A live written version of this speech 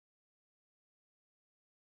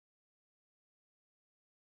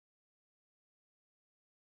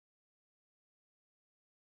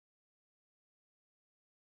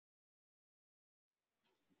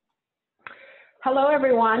Hello,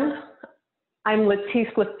 everyone. I'm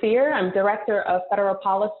Letise LaFeir. I'm Director of Federal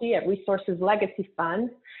Policy at Resources Legacy Fund,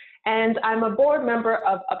 and I'm a board member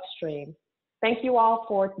of Upstream. Thank you all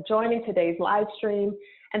for joining today's live stream,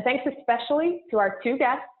 and thanks especially to our two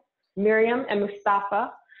guests, Miriam and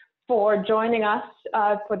Mustafa, for joining us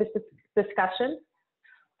for this discussion.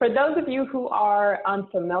 For those of you who are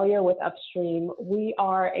unfamiliar with Upstream, we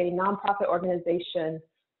are a nonprofit organization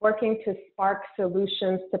working to spark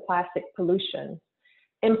solutions to plastic pollution.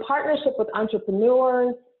 In partnership with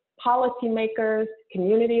entrepreneurs, policymakers,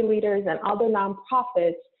 community leaders, and other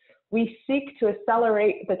nonprofits, we seek to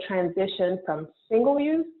accelerate the transition from single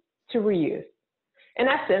use to reuse. In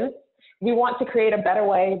essence, we want to create a better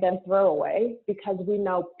way than throw away because we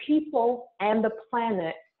know people and the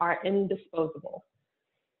planet are indisposable.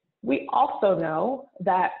 We also know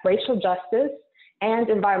that racial justice and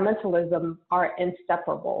environmentalism are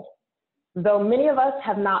inseparable, though many of us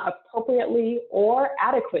have not appropriately or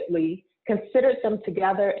adequately considered them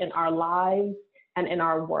together in our lives and in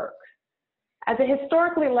our work. As a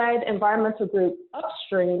historically led environmental group,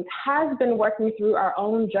 Upstream has been working through our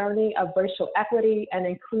own journey of racial equity and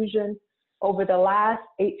inclusion over the last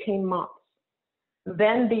 18 months.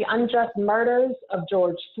 Then the unjust murders of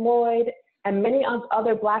George Floyd and many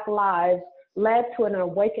other Black lives led to an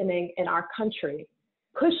awakening in our country,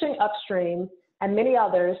 pushing Upstream and many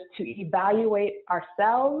others to evaluate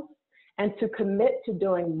ourselves and to commit to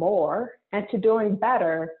doing more and to doing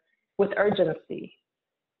better with urgency.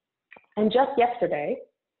 And just yesterday,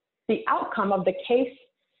 the outcome of the case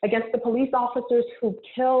against the police officers who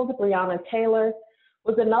killed Breonna Taylor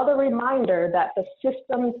was another reminder that the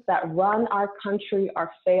systems that run our country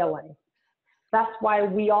are failing. That's why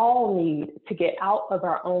we all need to get out of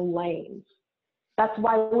our own lanes. That's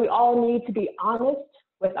why we all need to be honest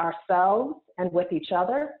with ourselves and with each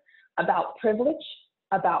other about privilege,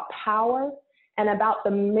 about power, and about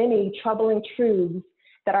the many troubling truths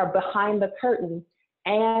that are behind the curtain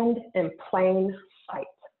and in plain sight.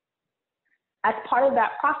 As part of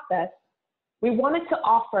that process, we wanted to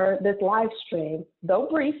offer this live stream, though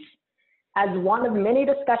brief, as one of many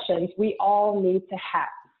discussions we all need to have.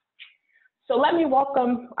 So let me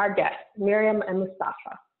welcome our guests, Miriam and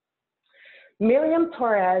Mustafa. Miriam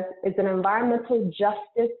Torres is an environmental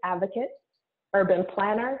justice advocate, urban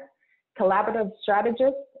planner, collaborative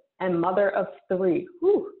strategist, and mother of three.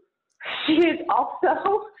 Whew. She is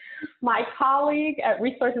also my colleague at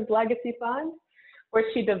Resources Legacy Fund, where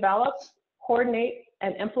she develops, coordinates,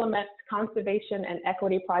 and implements conservation and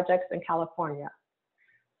equity projects in California.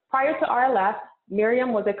 Prior to RLF,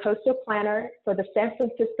 Miriam was a coastal planner for the San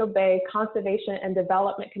Francisco Bay Conservation and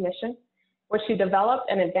Development Commission, where she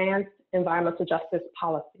developed and advanced environmental justice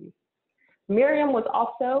policies. Miriam was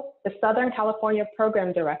also the Southern California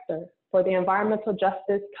Program Director for the Environmental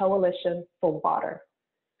Justice Coalition for Water.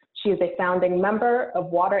 She is a founding member of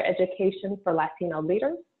Water Education for Latino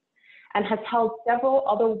Leaders and has held several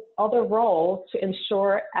other roles to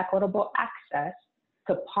ensure equitable access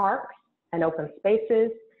to parks and open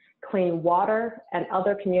spaces, clean water, and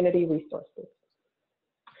other community resources.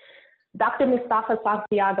 Dr. Mustafa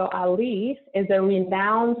Santiago Ali is a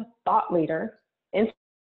renowned thought leader,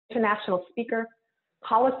 international speaker,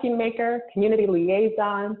 policymaker, community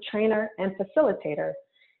liaison, trainer, and facilitator.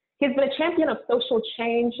 He's been a champion of social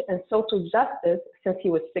change and social justice since he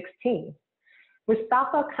was 16.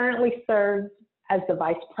 Mustafa currently serves as the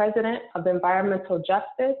Vice President of Environmental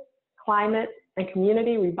Justice, Climate, and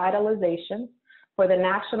Community Revitalization for the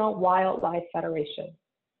National Wildlife Federation.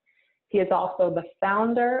 He is also the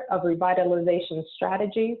founder of Revitalization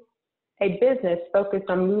Strategies, a business focused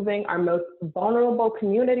on moving our most vulnerable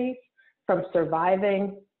communities from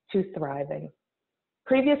surviving to thriving.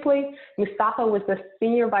 Previously, Mustafa was the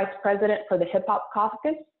Senior Vice President for the Hip Hop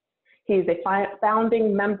Caucus. He is a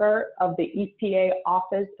founding member of the EPA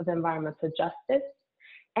Office of Environmental Justice,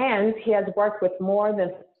 and he has worked with more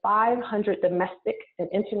than 500 domestic and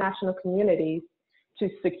international communities to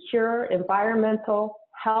secure environmental,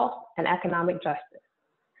 health, and economic justice.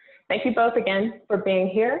 Thank you both again for being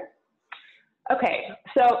here. Okay,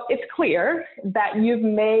 so it's clear that you've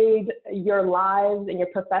made your lives and your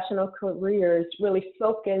professional careers really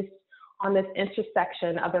focus on this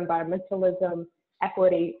intersection of environmentalism,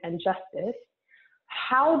 equity, and justice.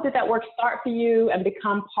 How did that work start for you and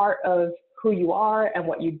become part of who you are and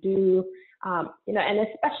what you do? And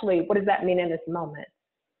especially, what does that mean in this moment?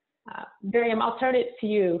 Miriam, I'll turn it to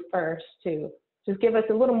you first to just give us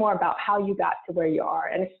a little more about how you got to where you are,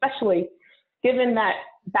 and especially given that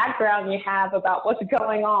background you have about what's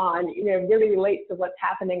going on, really relates to what's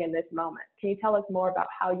happening in this moment. Can you tell us more about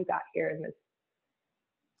how you got here in this?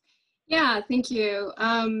 Yeah, thank you.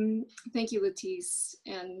 Thank you, Letise,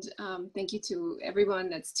 and thank you to everyone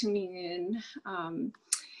that's tuning in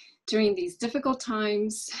during these difficult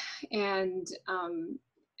times, and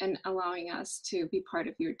allowing us to be part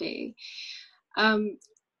of your day.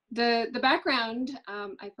 The background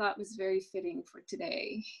I thought was very fitting for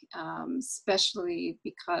today, especially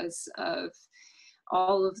because of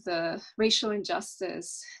all of the racial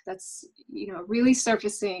injustice that's, you know, really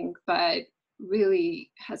surfacing, but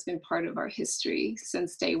really has been part of our history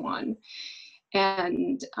since day one.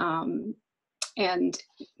 And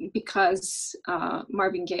because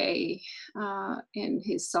Marvin Gaye in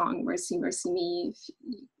his song Mercy, Mercy Me, if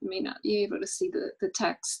you may not be able to see the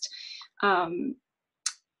text,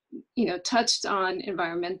 you know, touched on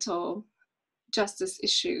environmental justice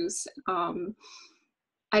issues.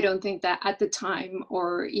 I don't think that at the time,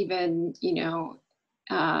 or even, you know,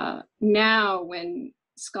 now when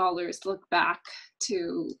scholars look back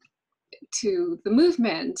to the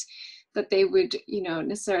movement, that they would, you know,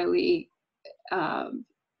 necessarily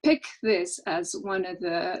pick this as one of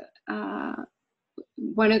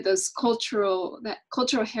those cultural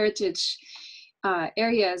heritage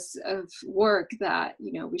areas of work that,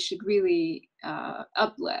 you know, we should really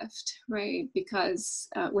uplift, right? Because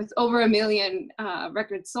with over 1 million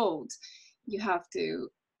records sold, you have to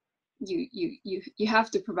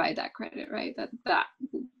provide that credit, right? That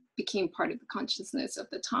became part of the consciousness of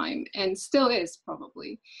the time, and still is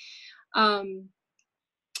probably.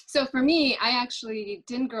 So for me, I actually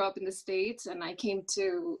didn't grow up in the States, and I came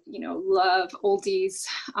to, you know, love oldies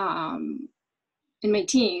in my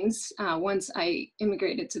teens once I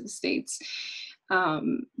immigrated to the States.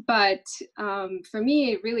 But for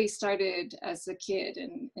me, it really started as a kid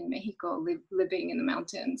in Mexico, living in the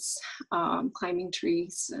mountains, climbing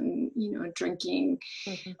trees, and, you know, drinking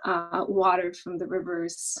water from the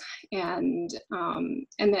rivers, and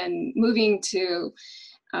then moving to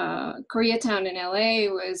Koreatown in LA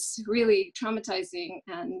was really traumatizing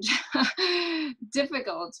and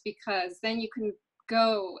difficult, because then you couldn't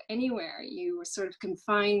go anywhere. You were sort of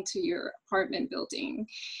confined to your apartment building,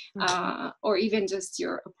 or even just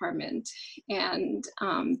your apartment. And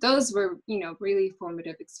those were, you know, really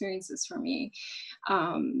formative experiences for me.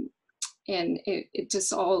 And it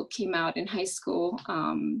just all came out in high school,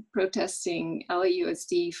 protesting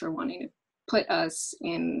LAUSD for wanting to put us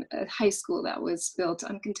in a high school that was built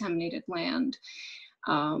on contaminated land.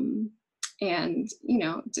 And, you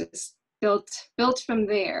know, just built from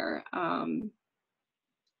there,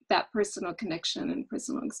 that personal connection and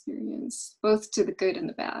personal experience, both to the good and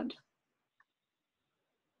the bad.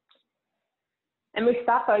 And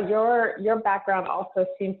Mustafa, your background also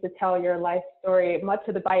seems to tell your life story. Much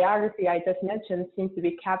of the biography I just mentioned seems to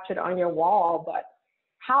be captured on your wall, but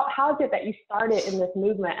how is it that you started in this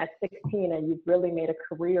movement at 16 and you've really made a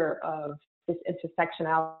career of this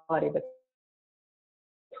intersectionality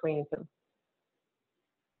between them?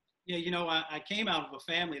 Yeah, you know, I came out of a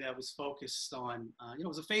family that was focused on, you know, it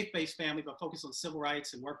was a faith-based family, but focused on civil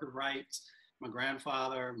rights and worker rights. My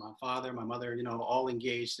grandfather, my father, my mother, you know, all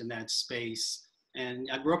engaged in that space. And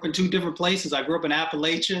I grew up in 2 different places. I grew up in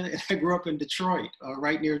Appalachia, and I grew up in Detroit,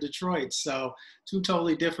 right near Detroit. So 2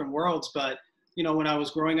 totally different worlds. But, you know, when I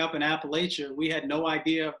was growing up in Appalachia, we had no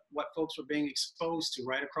idea what folks were being exposed to.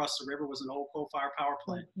 Right across the river was an old coal-fired power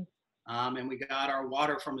plant. And we got our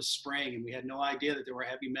water from a spring, and we had no idea that there were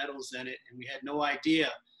heavy metals in it. And we had no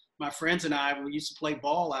idea. My friends and I, we used to play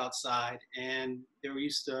ball outside, and there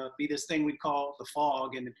used to be this thing we call the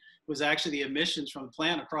fog. And it was actually the emissions from the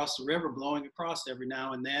plant across the river blowing across every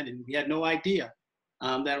now and then. And we had no idea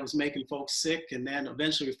that it was making folks sick. And then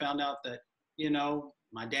eventually we found out that, you know,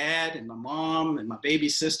 my dad and my mom and my baby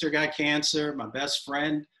sister got cancer. My best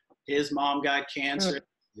friend, his mom got cancer.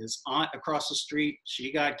 His aunt across the street, she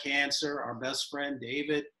got cancer. Our best friend,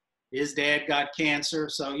 David, his dad got cancer.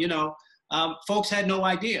 So, you know, folks had no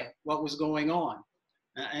idea what was going on.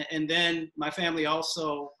 And then my family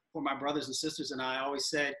also, for my brothers and sisters and I, always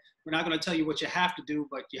said, we're not going to tell you what you have to do,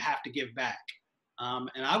 but you have to give back.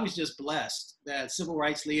 And I was just blessed that civil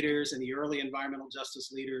rights leaders and the early environmental justice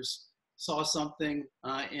leaders saw something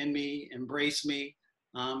in me, embraced me,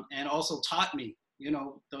 and also taught me, you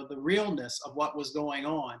know, the realness of what was going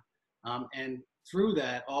on. And through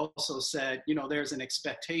that also said, you know, there's an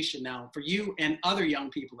expectation now for you and other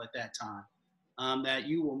young people at that time, that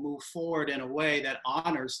you will move forward in a way that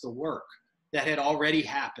honors the work that had already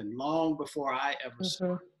happened long before I ever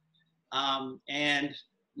started. And,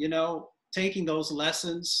 you know, taking those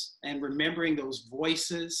lessons and remembering those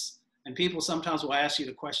voices, and people sometimes will ask you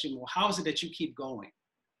the question, well, how is it that you keep going?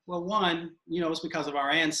 Well, one, you know, it's because of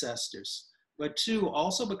our ancestors. But 2,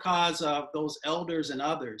 also because of those elders and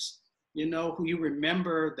others you know, who you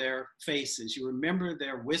remember their faces, you remember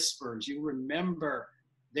their whispers, you remember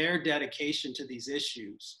their dedication to these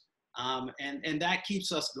issues. And that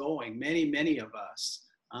keeps us going, many of us.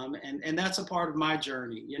 And that's a part of my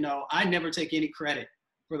journey. You know, I never take any credit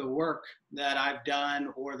for the work that I've done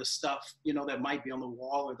or the stuff, you know, that might be on the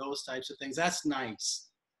wall or those types of things. That's nice.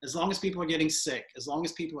 As long as people are getting sick, as long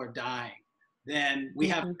as people are dying, then we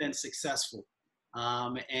haven't been successful.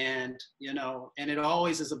 And, you know, and it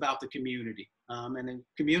always is about the community. And the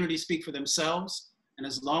community speak for themselves. And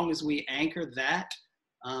as long as we anchor that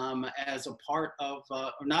as a part of,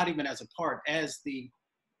 or not even as a part, as the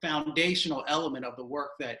foundational element of the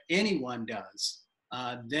work that anyone does,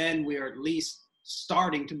 then we're at least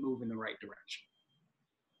starting to move in the right direction.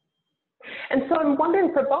 And so I'm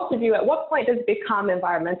wondering for both of you, at what point does it become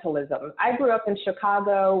environmentalism? I grew up in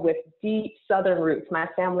Chicago with deep Southern roots. My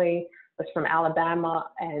family was from Alabama,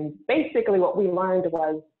 and basically what we learned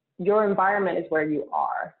was your environment is where you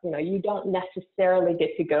are. You know, you don't necessarily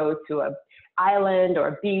get to go to an island or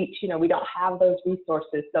a beach. You know, we don't have those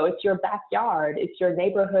resources. So it's your backyard, it's your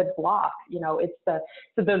neighborhood block. You know, it's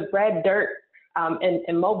the red dirt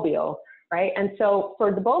in Mobile, right? And so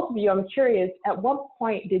for the both of you, I'm curious, at what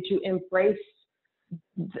point did you embrace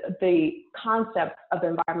the concept of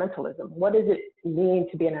environmentalism? What does it mean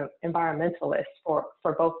to be an environmentalist for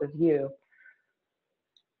both of you?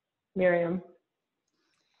 Miriam?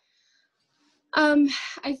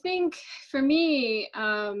 I think for me,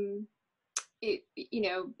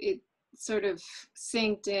 it sort of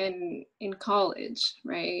synced in college,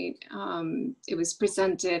 right? It was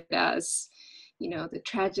presented as, you know, the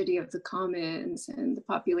tragedy of the commons and the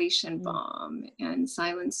population bomb and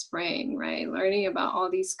Silent Spring, right? Learning about all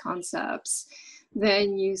these concepts,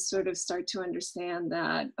 then you sort of start to understand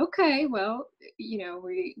that, okay, well, you know,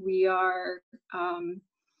 we are,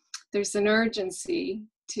 there's an urgency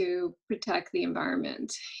to protect the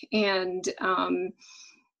environment. And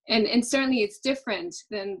certainly it's different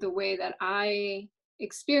than the way that I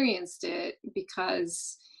experienced it,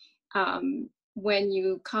 because when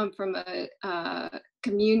you come from a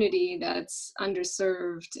community that's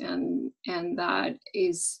underserved and that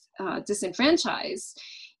is disenfranchised,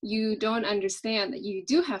 you don't understand that you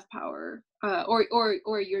do have power,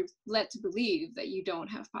 or you're led to believe that you don't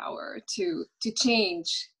have power to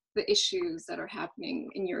change the issues that are happening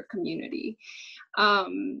in your community.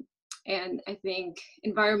 And I think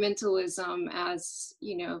environmentalism, as,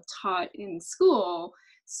 you know, taught in school,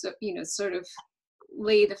 so, you know, sort of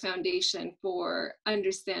lay the foundation for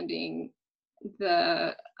understanding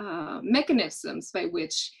the mechanisms by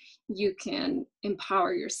which you can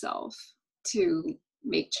empower yourself to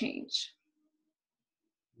make change.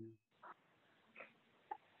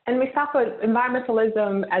 And Mustafa,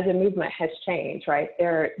 environmentalism as a movement has changed, right?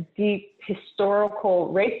 There are deep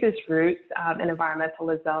historical racist roots in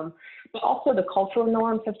environmentalism, but also the cultural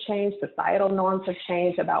norms have changed, societal norms have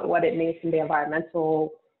changed about what it means to be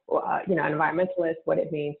environmental, you know, an environmentalist, what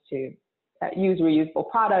it means to use reusable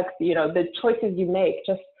products. You know, the choices you make,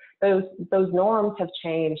 just those norms have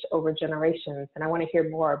changed over generations. And I want to hear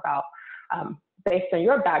more about, based on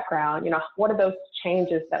your background, you know, what are those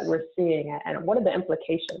changes that we're seeing, and what are the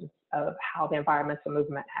implications of how the environmental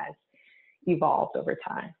movement has evolved over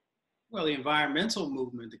time? Well, the environmental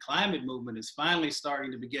movement, the climate movement, is finally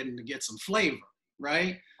starting to begin to get some flavor,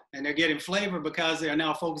 right? And they're getting flavor because they are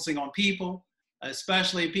now focusing on people,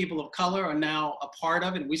 especially people of color are now a part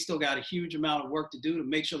of it. And we still got a huge amount of work to do to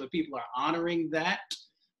make sure that people are honoring that.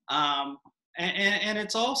 And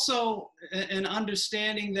it's also an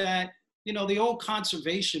understanding that, you know, the old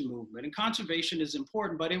conservation movement, and conservation is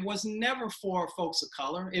important, but it was never for folks of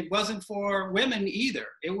color. It wasn't for women either.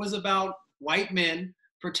 It was about white men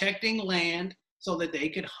protecting land so that they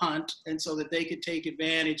could hunt and so that they could take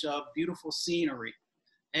advantage of beautiful scenery.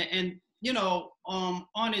 And you know,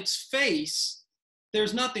 on its face,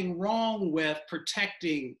 there's nothing wrong with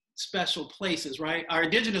protecting special places, right? Our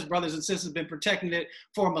indigenous brothers and sisters have been protecting it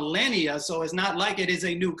for millennia, so it's not like it is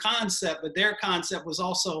a new concept, but their concept was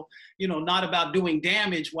also, you know, not about doing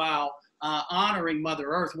damage while honoring Mother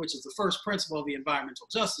Earth, which is the first principle of the environmental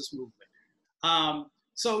justice movement.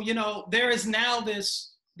 So, you know, there is now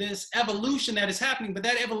this evolution that is happening, but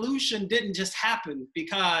that evolution didn't just happen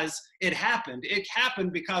because it happened. It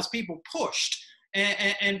happened because people pushed.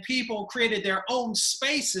 And people created their own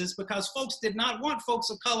spaces because folks did not want folks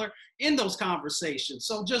of color in those conversations.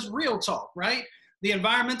 So just real talk, right? The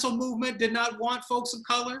environmental movement did not want folks of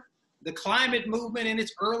color. The climate movement in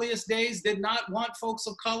its earliest days did not want folks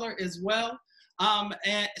of color as well.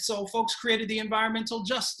 And so folks created the environmental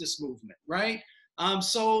justice movement, right?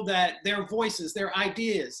 So that their voices, their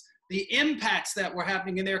ideas, the impacts that were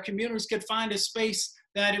happening in their communities could find a space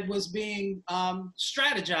that it was being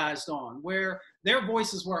strategized on, where their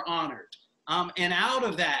voices were honored. And out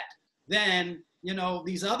of that, then, you know,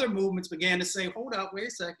 these other movements began to say, hold up, wait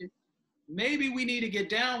a second. Maybe we need to get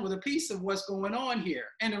down with a piece of what's going on here.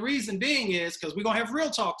 And the reason being is, because we're going to have real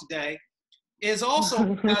talk today, is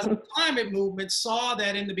also because the climate movement saw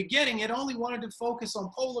that in the beginning, it only wanted to focus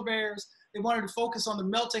on polar bears. They wanted to focus on the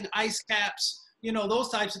melting ice caps, you know, those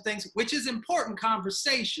types of things, which is important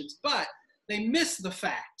conversations, but they missed the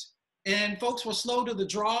fact. And folks were slow to the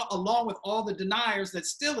draw, along with all the deniers that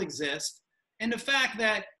still exist. And the fact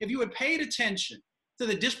that if you had paid attention to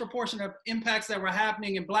the disproportionate impacts that were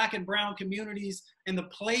happening in Black and brown communities and the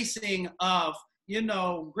placing of, you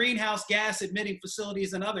know, greenhouse gas emitting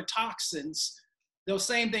facilities and other toxins, those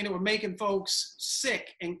same thing that were making folks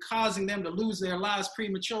sick and causing them to lose their lives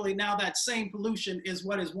prematurely. Now that same pollution is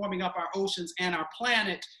what is warming up our oceans and our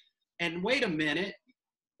planet. And wait a minute,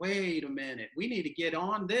 we need to get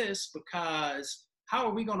on this, because how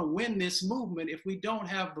are we going to win this movement if we don't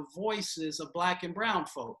have the voices of Black and brown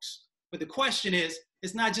folks? But the question is,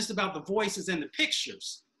 it's not just about the voices and the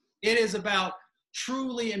pictures. It is about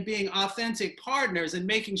truly and being authentic partners and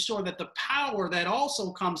making sure that the power that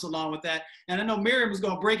also comes along with that, and I know Miriam is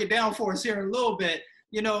going to break it down for us here in a little bit,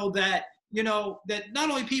 that not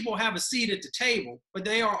only people have a seat at the table, but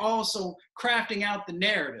they are also crafting out the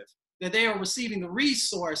narrative, that they are receiving the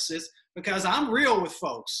resources, because I'm real with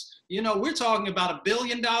folks. You know, we're talking about $1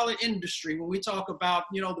 billion industry when we talk about,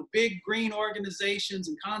 you know, the big green organizations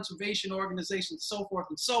and conservation organizations, so forth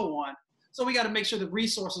and so on. So we got to make sure the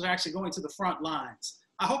resources are actually going to the front lines.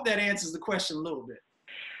 I hope that answers the question a little bit.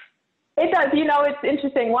 It does. You know, it's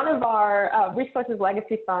interesting. One of our Resources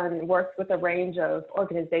Legacy Fund works with a range of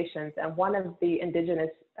organizations, and one of the indigenous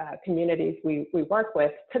communities we work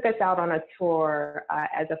with took us out on a tour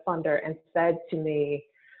as a funder and said to me,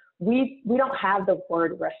 we don't have the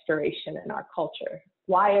word restoration in our culture.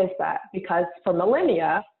 Why is that? Because for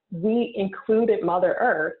millennia, we included Mother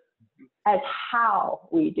Earth as how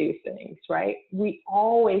we do things, right? We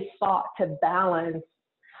always sought to balance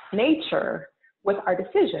nature with our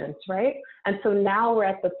decisions, right? And so now we're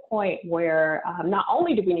at the point where not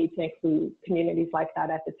only do we need to include communities like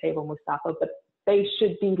that at the table, Mustafa, but they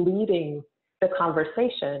should be leading the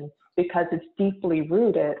conversation because it's deeply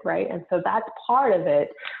rooted, right? And so that's part of it.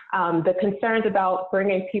 The concerns about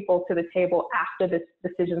bringing people to the table after the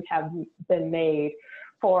decisions have been made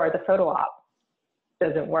for the photo op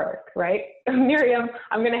doesn't work, right? Miriam,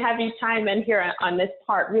 I'm gonna have you chime in here on this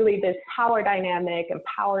part, really this power dynamic and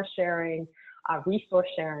power sharing, resource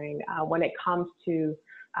sharing when it comes to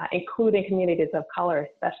including communities of color,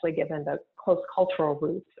 especially given the close cultural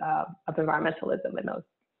roots of environmentalism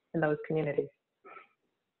in those communities.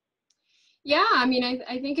 Yeah, I mean,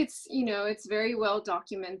 I think it's, you know, it's very well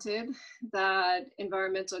documented that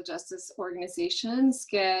environmental justice organizations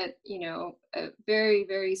get, you know, a very,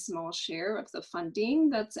 very small share of the funding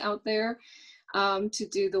that's out there to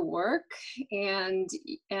do the work. And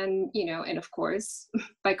you know, and of course,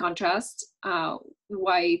 by contrast,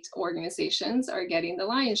 white organizations are getting the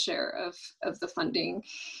lion's share of the funding.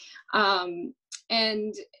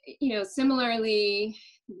 And, you know, similarly,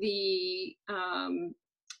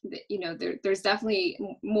 you know, there's definitely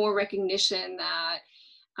more recognition that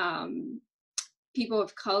people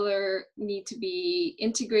of color need to be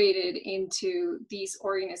integrated into these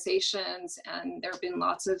organizations, and there have been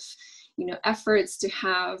lots of, you know, efforts to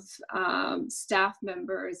have staff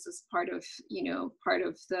members as part of, you know,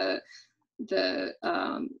 the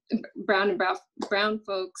brown and brown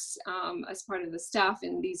folks as part of the staff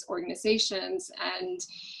in these organizations. And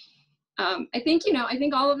I think, you know, I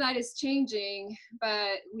think all of that is changing,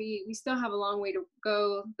 but we still have a long way to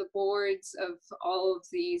go. The boards of all of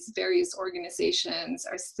these various organizations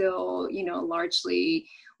are still, you know, largely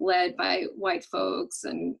led by white folks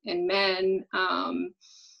and men,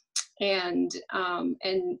 and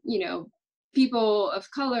you know, people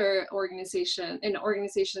of color organizations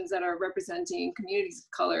that are representing communities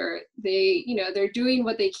of color, they, you know, they're doing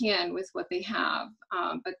what they can with what they have,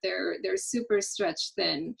 but they're super stretched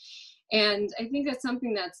thin. And I think that's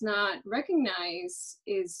something that's not recognized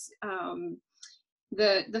is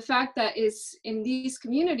the fact that is in these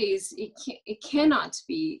communities, it cannot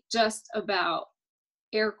be just about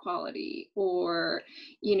air quality or,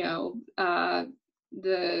 you know,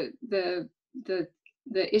 the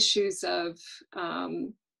issues of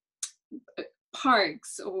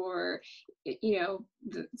parks or, you know,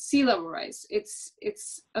 the sea level rise.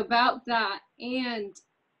 It's about that and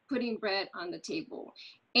putting bread on the table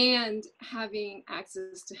and having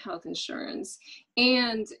access to health insurance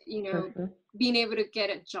and, you know, being able to get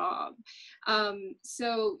a job.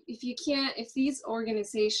 So if these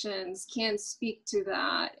organizations can't speak to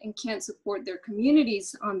that and can't support their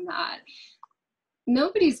communities on that,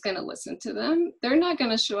 nobody's going to listen to them. They're not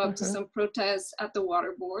going to show up to some protests at the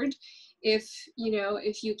water board. If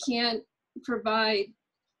you can't provide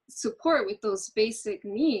support with those basic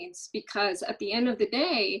needs, because at the end of the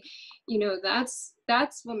day, you know, that's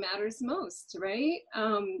what matters most, right?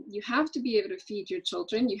 You have to be able to feed your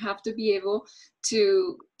children. You have to be able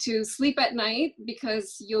to sleep at night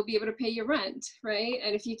because you'll be able to pay your rent, right?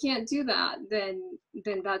 And if you can't do that, then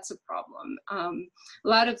that's a problem. A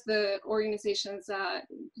lot of the organizations that,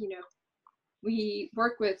 you know, we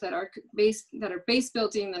work with that are base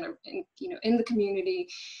building, that are in the community,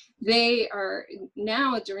 they are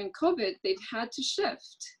now, during COVID, they've had to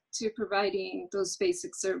shift to providing those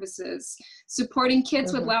basic services, supporting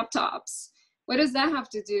kids with laptops. What does that have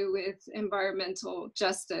to do with environmental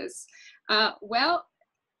justice? Well,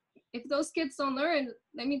 if those kids don't learn,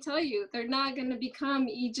 let me tell you, they're not going to become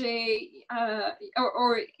EJ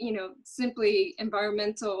or you know, simply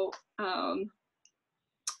environmental.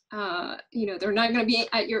 You know, they're not going to be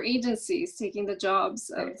at your agencies taking the jobs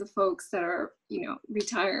of the folks that are, you know,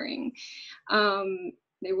 retiring.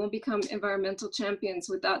 They won't become environmental champions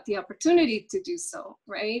without the opportunity to do so,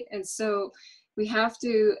 right? And so we have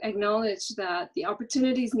to acknowledge that the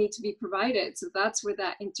opportunities need to be provided. So that's where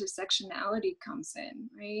that intersectionality comes in,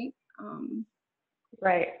 right?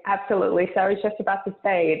 Right, absolutely. So I was just about to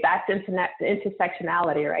say that's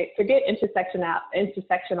intersectionality, right? Forget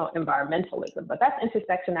intersectional environmentalism, but that's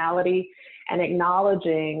intersectionality and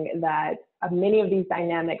acknowledging that many of these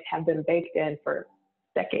dynamics have been baked in for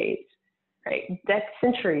decades, right?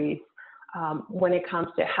 Centuries, when it comes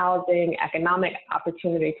to housing, economic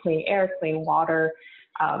opportunity, clean air, clean water,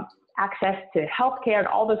 access to healthcare, and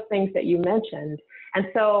all those things that you mentioned. And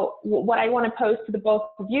so what I want to pose to the both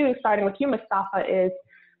of you, starting with you, Mustafa, is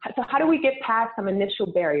so how do we get past some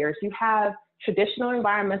initial barriers? You have traditional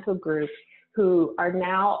environmental groups who are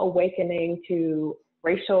now awakening to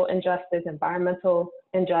racial injustice, environmental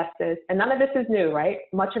injustice, and none of this is new, right?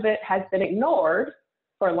 Much of it has been ignored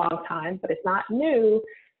for a long time, but it's not new.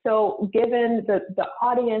 So given the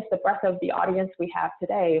audience, the breadth of the audience we have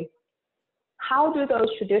today, how do those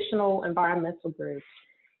traditional environmental groups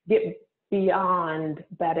get beyond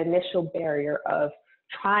that initial barrier of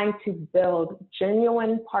trying to build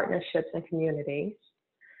genuine partnerships and communities,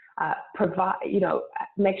 provide, you know,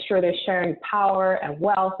 make sure they're sharing power and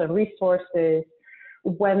wealth and resources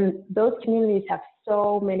when those communities have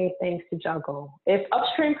so many things to juggle? If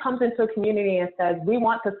Upstream comes into a community and says, we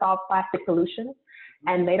want to solve plastic pollution,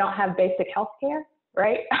 and they don't have basic health care,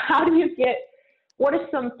 right? How do you get, what are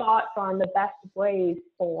some thoughts on the best ways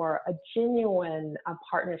for a genuine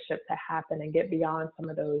partnership to happen and get beyond some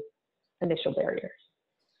of those initial barriers?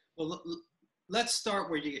 Well, let's start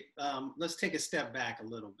where let's take a step back a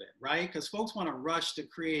little bit, right? Because folks want to rush to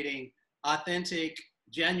creating authentic,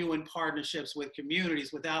 genuine partnerships with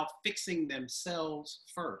communities without fixing themselves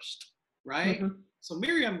first, right? So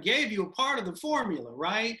Miriam gave you a part of the formula,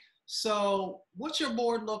 right? So what's your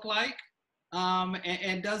board look like?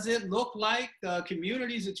 And does it look like the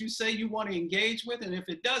communities that you say you want to engage with? And if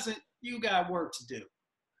it doesn't, you got work to do.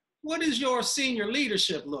 What does your senior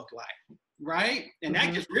leadership look like, right? And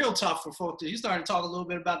that gets real tough for folks. You started to talk a little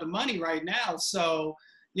bit about the money right now. So,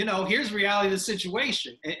 you know, here's reality of the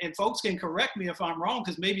situation. And folks can correct me if I'm wrong,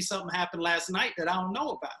 because maybe something happened last night that I don't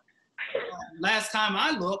know about. Last time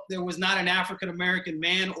I looked, there was not an African-American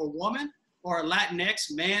man or woman or a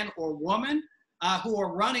Latinx man or woman who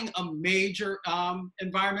are running a major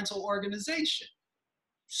environmental organization.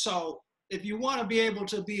 So if you want to be able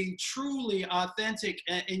to be truly authentic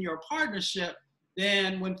in your partnership,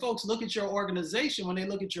 then when folks look at your organization, when they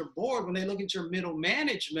look at your board, when they look at your middle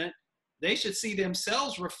management, they should see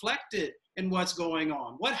themselves reflected in what's going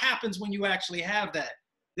on. What happens when you actually have that?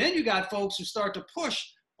 Then you got folks who start to push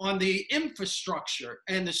on the infrastructure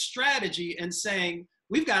and the strategy and saying,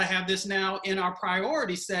 we've got to have this now in our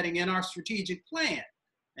priority setting, in our strategic plan.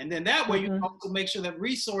 And then that way you can also make sure that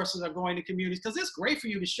resources are going to communities, because it's great for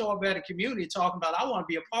you to show up at a community talking about, I want to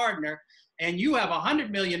be a partner, and you have a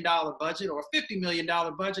 $100 million budget or a $50 million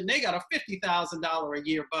budget, and they got a $50,000 a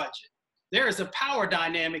year budget. There is a power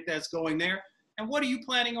dynamic that's going there. And what are you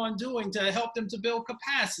planning on doing to help them to build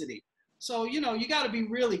capacity? So, you know, you got to be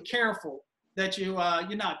really careful that you're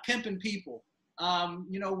not pimping people.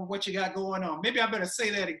 You know, what you got going on. Maybe I better say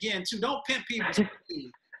that again too. Don't pimp people's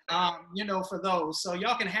you know, for those. So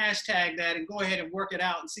y'all can hashtag that and go ahead and work it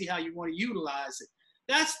out and see how you want to utilize it.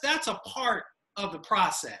 that's a part of the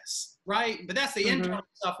process, right? But that's the internal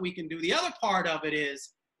stuff we can do. The other part of it is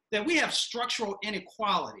that we have structural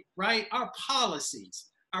inequality, right? Our policies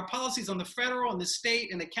on the federal and the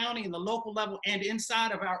state and the county and the local level and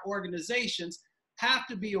inside of our organizations have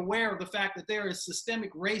to be aware of the fact that there is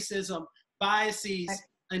systemic racism, biases,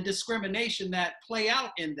 and discrimination that play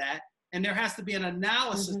out in that. And there has to be an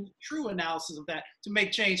analysis, true analysis of that to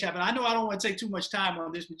make change happen. I know I don't want to take too much time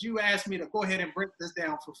on this, but you asked me to go ahead and break this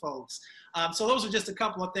down for folks. So those are just a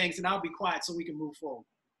couple of things, and I'll be quiet so we can move forward.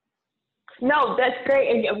 No, that's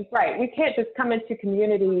great. And right, we can't just come into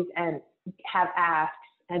communities and have asks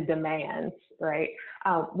and demands, right?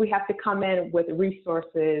 We have to come in with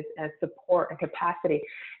resources and support and capacity,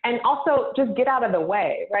 and also just get out of the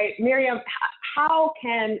way, right? Miriam, how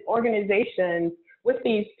can organizations with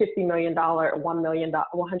these $50 million, $1 million,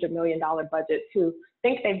 $100 million budgets who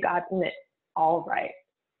think they've gotten it all right?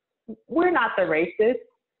 We're not the racists.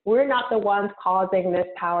 We're not the ones causing this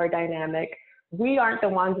power dynamic. We aren't the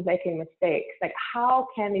ones making mistakes. Like, how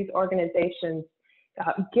can these organizations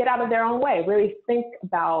get out of their own way, really think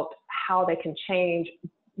about how they can change,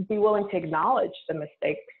 be willing to acknowledge the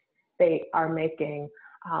mistakes they are making?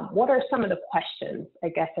 What are some of the questions, I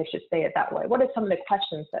guess I should say it that way, what are some of the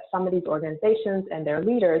questions that some of these organizations and their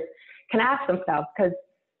leaders can ask themselves? Because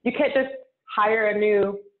you can't just hire a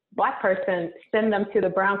new Black person, send them to the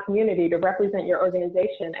brown community to represent your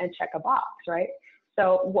organization and check a box, right?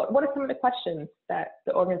 So what are some of the questions that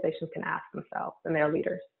the organizations can ask themselves and their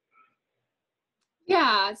leaders?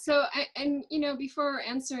 Yeah, so, you know, before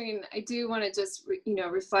answering, I do want to just, you know,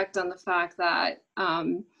 reflect on the fact that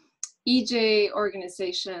EJ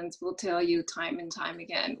organizations will tell you time and time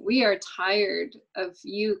again, we are tired of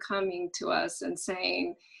you coming to us and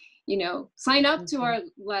saying, you know, sign up to our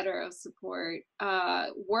letter of support,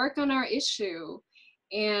 work on our issue,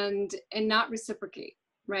 and not reciprocate,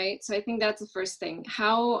 right? So I think that's the first thing.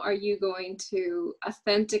 How are you going to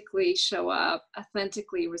authentically show up,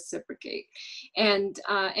 authentically reciprocate? And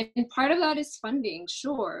part of that is funding,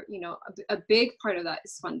 sure. You know, a big part of that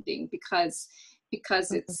is funding because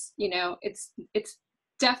it's, you know, it's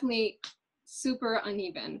definitely super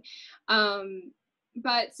uneven.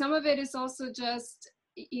 But some of it is also just,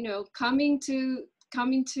 you know, coming to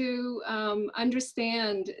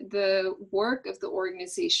understand the work of the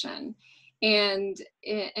organization, and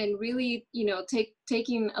really, you know,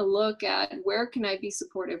 taking a look at where can I be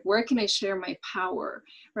supportive, where can I share my power,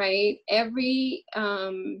 right? Every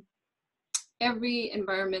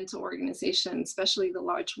environmental organization, especially the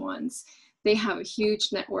large ones, they have a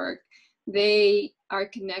huge network. They are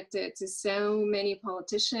connected to so many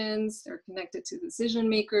politicians. They're connected to decision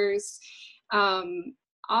makers.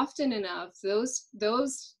 Often enough, those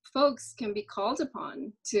folks can be called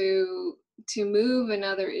upon to move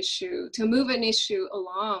another issue, to move an issue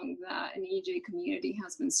along that an EJ community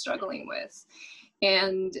has been struggling with.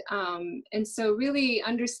 And so really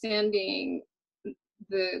understanding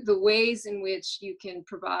the ways in which you can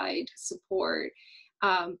provide support,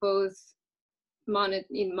 both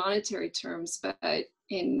in monetary terms, but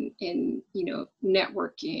in you know,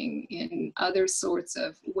 networking, in other sorts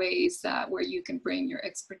of ways where you can bring your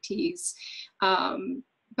expertise.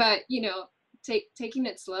 But you know, taking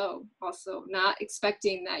it slow, also not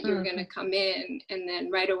expecting that you're going to come in and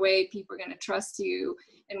then right away people are going to trust you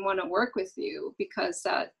and want to work with you, because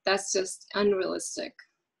that's just unrealistic.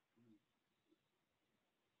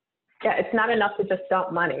 Yeah, it's not enough to just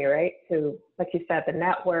dump money, right? To, like you said, the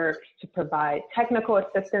networks, to provide technical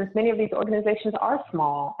assistance. Many of these organizations are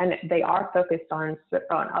small and they are focused on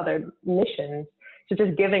other missions. So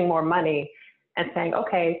just giving more money and saying,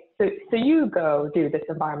 okay, so you go do this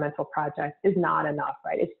environmental project is not enough,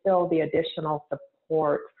 right? It's still the additional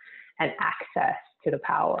support and access to the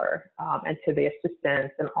power and to the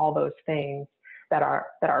assistance and all those things that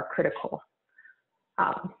are critical.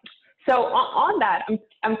 So on that,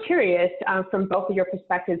 I'm curious from both of your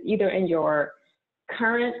perspectives, either in your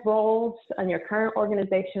current roles and your current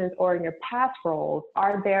organizations or in your past roles,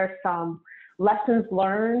 are there some lessons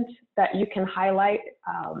learned that you can highlight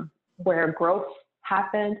where growth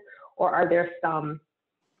happened, or are there some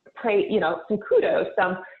some kudos,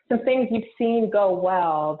 some things you've seen go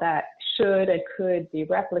well that should and could be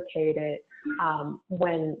replicated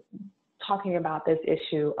when talking about this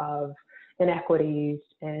issue of inequities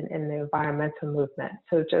in the environmental movement?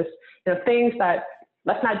 So just things that,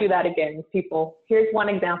 let's not do that again, people. Here's one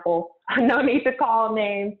example, no need to call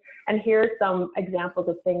names, and here's some examples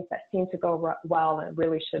of things that seem to go well and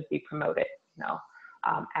really should be promoted,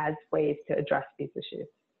 as ways to address these issues.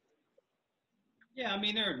 Yeah, I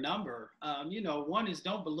mean, there are a number. One is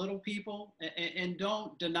don't belittle people and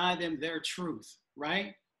don't deny them their truth,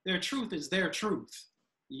 right? Their truth is their truth.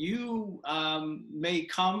 You may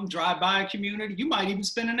come drive by a community. You might even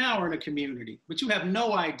spend an hour in a community, but you have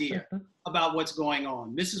no idea about what's going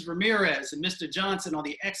on. Mrs. Ramirez and Mr. Johnson are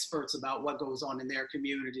the experts about what goes on in their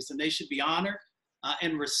communities, and they should be honored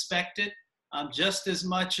and respected just as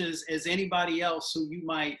much as anybody else who you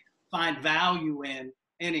might find value in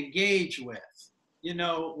and engage with. You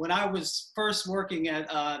know, when I was first working at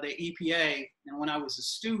the EPA and when I was a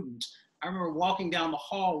student, I remember walking down the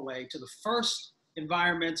hallway to the first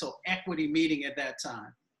environmental equity meeting at that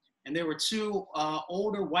time. And there were two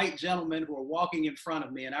older white gentlemen who were walking in front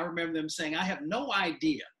of me. And I remember them saying, I have no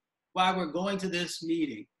idea why we're going to this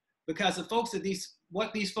meeting, because the folks that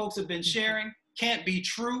what these folks have been sharing can't be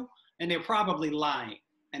true, and they're probably lying.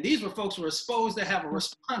 And these were folks who were supposed to have a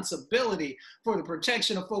responsibility for the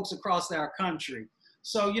protection of folks across our country.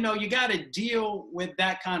 So, you know, you got to deal with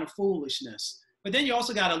that kind of foolishness. But then you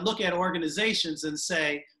also got to look at organizations and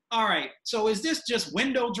say, all right, so is this just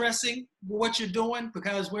window dressing what you're doing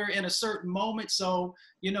because we're in a certain moment? So,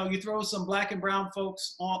 you know, you throw some black and brown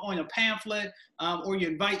folks on a pamphlet or you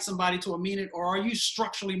invite somebody to a meeting, or are you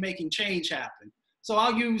structurally making change happen? So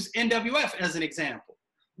I'll use NWF as an example.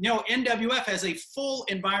 You know, NWF has a full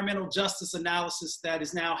environmental justice analysis that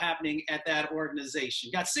is now happening at that organization.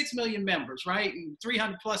 Got 6 million members, right? And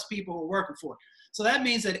 300 plus people who are working for it. So that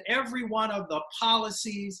means that every one of the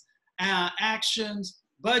policies, actions,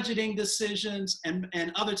 budgeting decisions,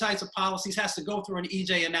 and other types of policies has to go through an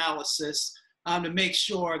EJ analysis to make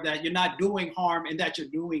sure that you're not doing harm and that you're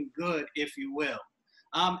doing good, if you will.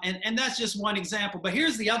 And that's just one example. But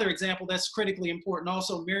here's the other example that's critically important.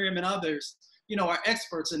 Also, Miriam and others, you know, are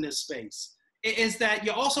experts in this space, is that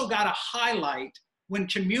you also got to highlight when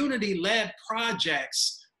community-led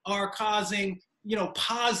projects are causing, you know,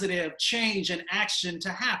 positive change and action to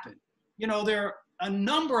happen. You know, there are a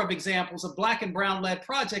number of examples of black and brown led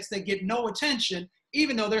projects that get no attention,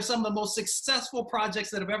 even though they're some of the most successful projects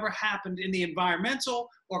that have ever happened in the environmental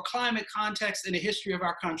or climate context in the history of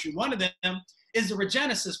our country. One of them is the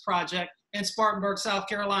Regenesis project in Spartanburg, South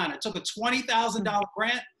Carolina. It took a $20,000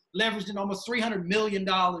 grant, leveraged in almost $300 million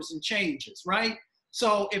in changes, right?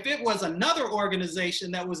 So if it was another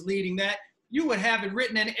organization that was leading that, you would have it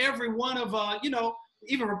written in every one of, you know,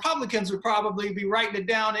 even Republicans would probably be writing it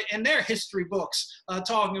down in their history books,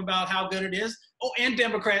 talking about how good it is. Oh, and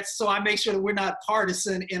Democrats, so I make sure that we're not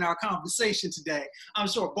partisan in our conversation today. I'm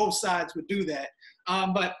sure both sides would do that.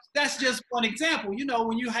 But that's just one example. You know,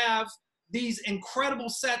 when you have these incredible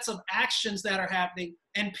sets of actions that are happening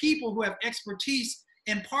and people who have expertise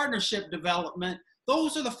in partnership development,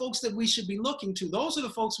 those are the folks that we should be looking to. Those are the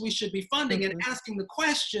folks we should be funding and asking the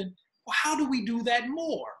question, well, how do we do that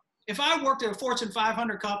more? If I worked at a Fortune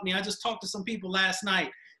 500 company, I just talked to some people last night,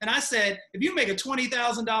 and I said, if you make a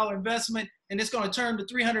 $20,000 investment and it's going to turn to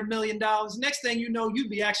 $300 million, next thing you know, you'd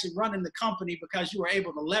be actually running the company because you were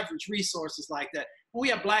able to leverage resources like that. When we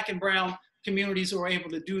have black and brown communities who are able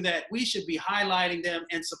to do that, we should be highlighting them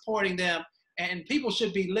and supporting them. And people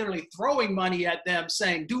should be literally throwing money at them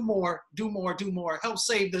saying, do more, do more, do more, help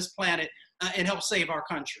save this planet and help save our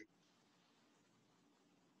country.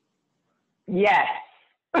 Yes.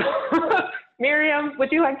 Miriam,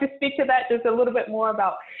 would you like to speak to that just a little bit more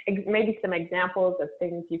about maybe some examples of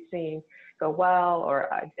things you've seen go well, or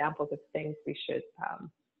examples of things we should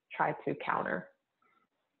try to counter?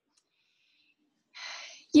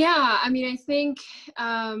 Yeah, I mean, I think,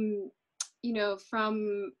 you know,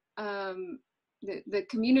 from the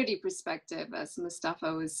community perspective, as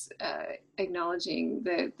Mustafa was acknowledging,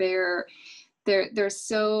 that there's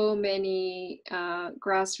so many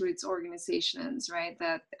grassroots organizations, right,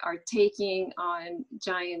 that are taking on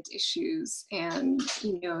giant issues and,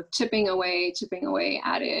 you know, chipping away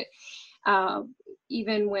at it,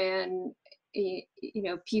 even when, you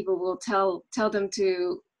know, people will tell them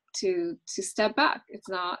to step back. It's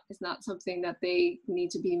not something that they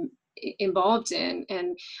need to be involved in.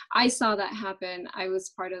 And I saw that happen. I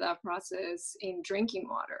was part of that process in drinking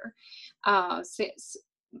water.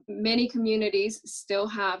 Many communities still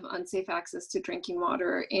have unsafe access to drinking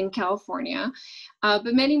water in California,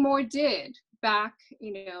 but many more did back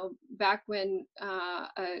when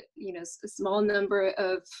you know, a small number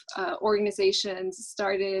of organizations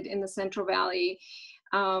started in the Central Valley.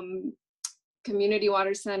 Community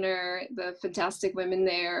Water Center, the fantastic women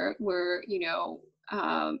there were, you know,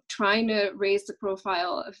 trying to raise the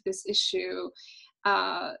profile of this issue.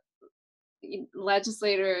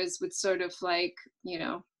 Legislators would sort of, like, you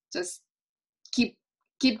know, just keep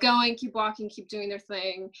going, keep walking, keep doing their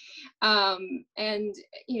thing. And,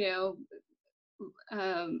 you know,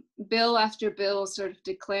 bill after bill sort of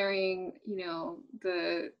declaring,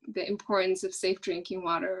 the importance of safe drinking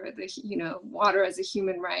water, water as a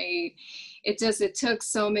human right. It took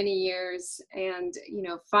so many years, and,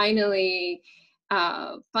 finally,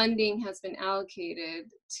 funding has been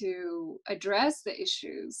allocated to address the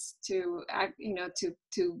issues, to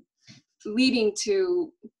leading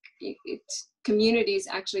to communities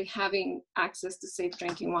actually having access to safe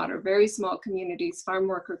drinking water. Very small communities, farm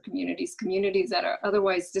worker communities, communities that are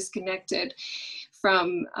otherwise disconnected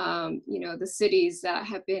from, the cities that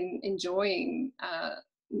have been enjoying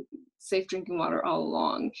safe drinking water all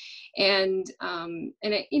along. And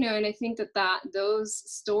I think that those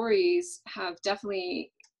stories have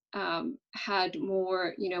definitely had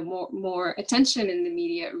more attention in the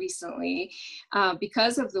media recently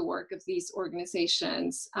because of the work of these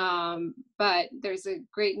organizations. But there's a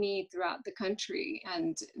great need throughout the country,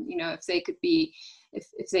 and if they could be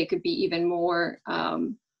even more,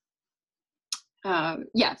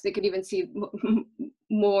 if they could even see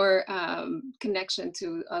more connection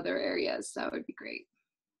to other areas, that would be great.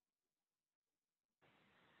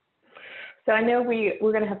 So I know we're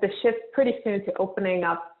going to have to shift pretty soon to opening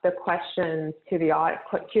up the questions to the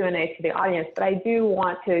Q&A to the audience, but I do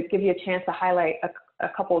want to give you a chance to highlight a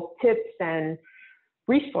couple of tips and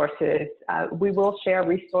resources. We will share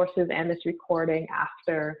resources and this recording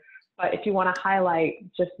after, but if you want to highlight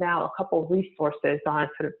just now a couple of resources on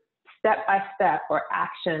sort of step-by-step or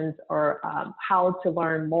actions or how to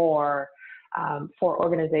learn more for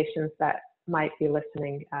organizations that might be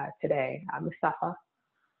listening today. Mustafa?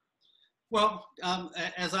 Well,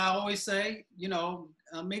 as I always say,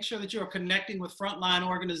 make sure that you're connecting with frontline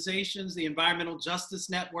organizations, the environmental justice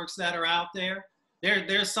networks that are out there.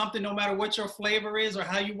 There's something, no matter what your flavor is or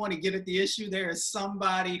how you want to get at the issue, there is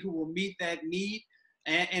somebody who will meet that need.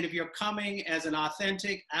 And if you're coming as an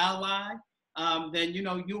authentic ally, then,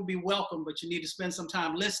 you'll be welcome, but you need to spend some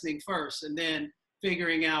time listening first and then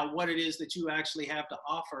figuring out what it is that you actually have to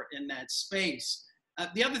offer in that space.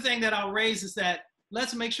 The other thing that I'll raise is that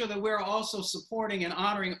let's make sure that we're also supporting and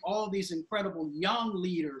honoring all these incredible young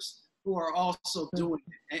leaders who are also doing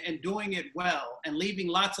it and doing it well, and leaving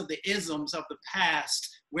lots of the isms of the past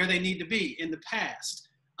where they need to be in the past.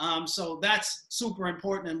 So that's super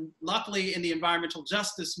important. And luckily in the environmental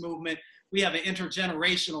justice movement, we have an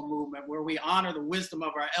intergenerational movement where we honor the wisdom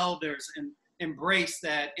of our elders and embrace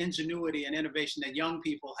that ingenuity and innovation that young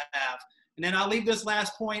people have. And then I'll leave this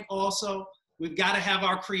last point also. We've got to have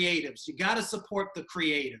our creatives. You got to support the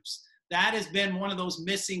creatives. That has been one of those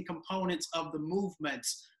missing components of the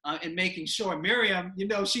movements in making sure. Miriam,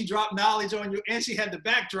 she dropped knowledge on you and she had the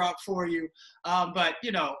backdrop for you. But,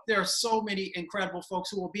 there are so many incredible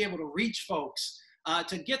folks who will be able to reach folks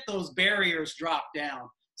to get those barriers dropped down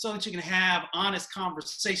so that you can have honest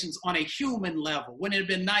conversations on a human level. Wouldn't it have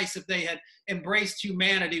been nice if they had embraced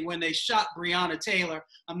humanity when they shot Breonna Taylor?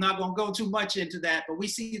 I'm not going to go too much into that, but we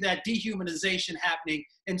see that dehumanization happening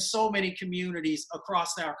in so many communities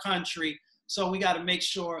across our country. So we got to make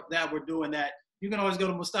sure that we're doing that. You can always go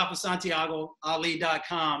to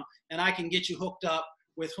MustafaSantiagoAli.com and I can get you hooked up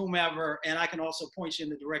with whomever, and I can also point you in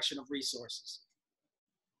the direction of resources.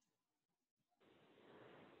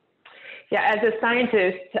 Yeah, as a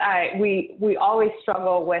scientist, we always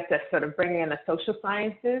struggle with this sort of bringing in the social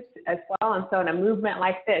sciences as well. And so in a movement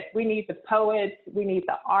like this, we need the poets, we need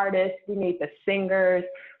the artists, we need the singers,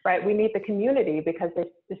 right? We need the community because they're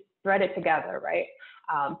just threaded together, right?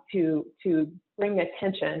 To bring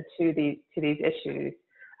attention to these issues.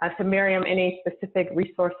 So Miriam, any specific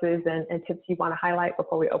resources and tips you want to highlight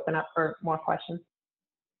before we open up for more questions?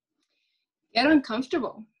 Get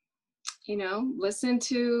uncomfortable. Listen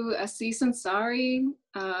to Aziz Ansari,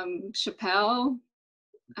 Chappelle,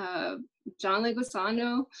 John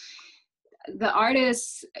Leguizamo. The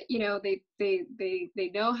artists, they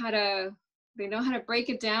know how to break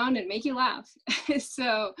it down and make you laugh.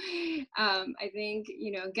 So I think,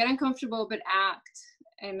 get uncomfortable but act.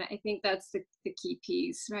 And I think that's the key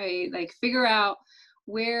piece, right? Like figure out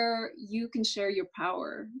where you can share your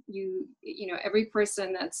power. Every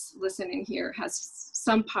person that's listening here has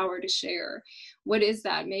some power to share. What is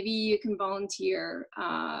that? Maybe you can volunteer,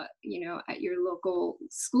 at your local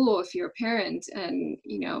school if you're a parent, and,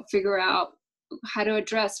 figure out how to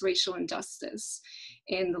address racial injustice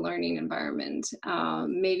in the learning environment.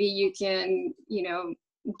 Maybe you can,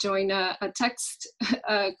 join a text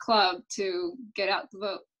club to get out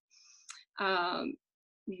the vote.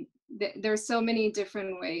 There's so many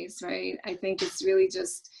different ways, right? I think it's really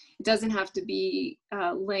just, it doesn't have to be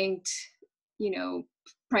linked, you know,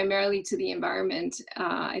 primarily to the environment.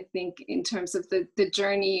 I think in terms of the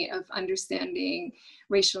journey of understanding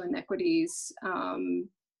racial inequities,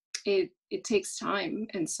 it takes time,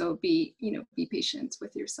 and so be patient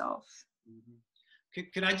with yourself. Mm-hmm.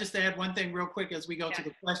 Could I just add one thing real quick as we go to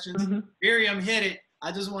the questions? Mm-hmm. Miriam hit it.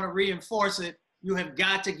 I just want to reinforce it. You have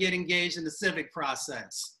got to get engaged in the civic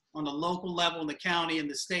process on the local level, in the county, in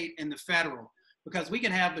the state, and the federal, because we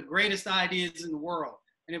can have the greatest ideas in the world.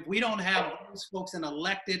 And if we don't have those folks in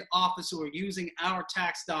elected office who are using our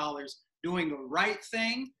tax dollars doing the right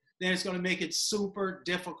thing, then it's going to make it super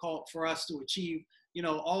difficult for us to achieve, you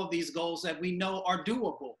know, all of these goals that we know are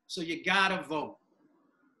doable. So you got to vote.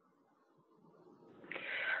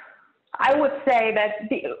 I would say that,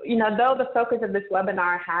 though the focus of this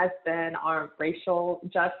webinar has been on racial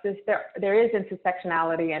justice, there is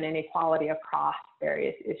intersectionality and inequality across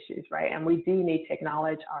various issues, right? And we do need to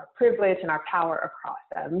acknowledge our privilege and our power across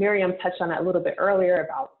that. Miriam touched on it a little bit earlier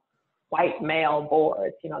about white male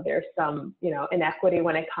boards. There's some, inequity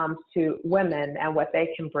when it comes to women and what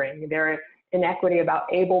they can bring. There is inequity about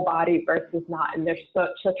able-bodied versus not, and there's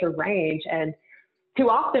such a range. And too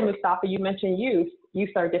often, Mustafa, you mentioned youth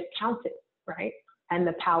are discounted, right? And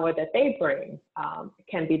the power that they bring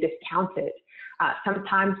can be discounted.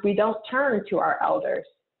 Sometimes we don't turn to our elders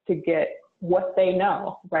to get what they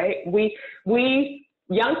know, right? We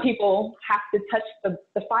young people have to touch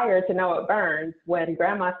the fire to know it burns when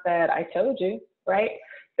grandma said, I told you, right?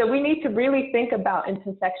 So we need to really think about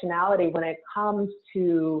intersectionality when it comes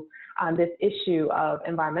to this issue of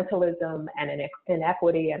environmentalism and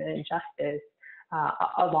inequity and injustice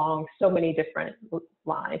along so many different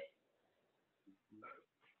lines.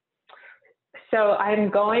 So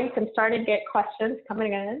I'm starting to get questions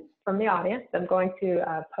coming in from the audience. I'm going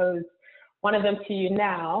to pose one of them to you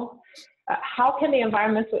now. How can the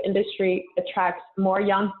environmental industry attract more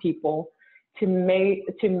young people to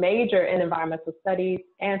major in environmental studies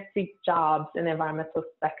and seek jobs in the environmental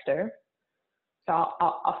sector? So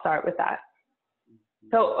I'll start with that.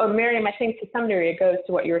 So Miriam, I think to some degree it goes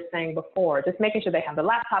to what you were saying before, just making sure they have the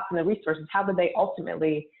laptops and the resources. How would they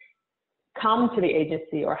ultimately come to the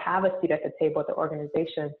agency or have a seat at the table at the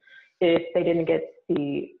organization if they didn't get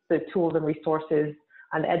the tools and resources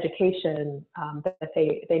and the education that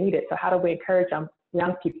they needed? So how do we encourage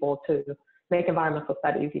young people to make environmental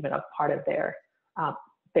studies even a part of their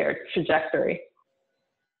trajectory?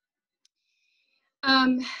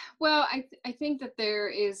 Well, I think that there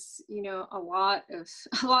is, a lot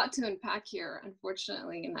to unpack here,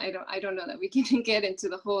 unfortunately, and I don't know that we can get into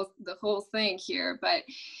the whole thing here, but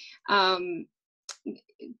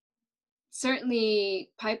certainly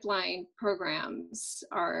pipeline programs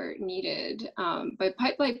are needed, but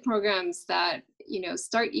pipeline programs that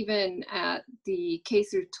start even at the K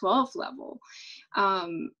through 12 level.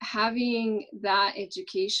 Having that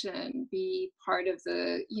education be part of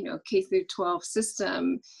the K through 12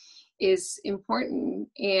 system is important,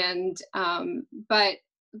 and but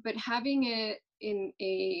having it in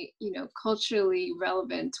a culturally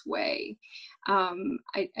relevant way.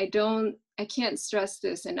 I can't stress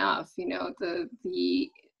this enough.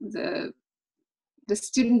 The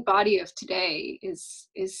student body of today is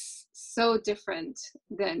so different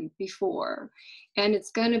than before, and it's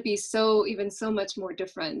going to be so much more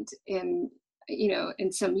different in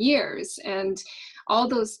some years. And all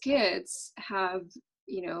those kids have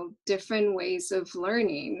different ways of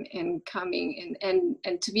learning and coming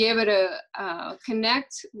and to be able to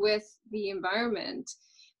connect with the environment.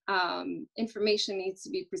 Information needs to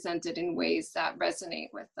be presented in ways that resonate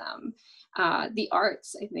with them. The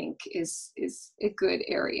arts, I think, is a good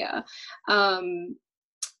area.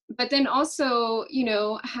 But then also,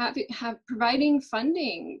 providing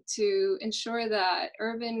funding to ensure that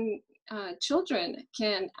urban children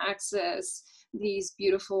can access these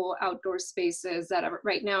beautiful outdoor spaces that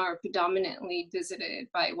right now are predominantly visited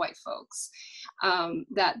by white folks,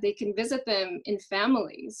 that they can visit them in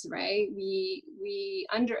families, right? We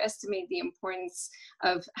underestimate the importance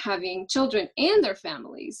of having children and their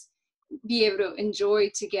families be able to enjoy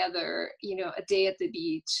together, a day at the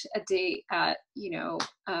beach, a day at,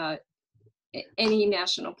 any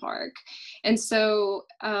national park. And so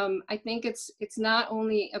I think it's not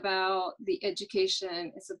only about the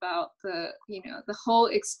education, it's about the whole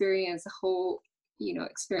experience, the whole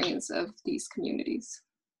experience of these communities.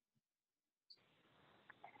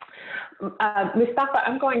 Mustafa,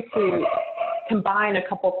 I'm going to combine a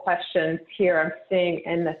couple questions here I'm seeing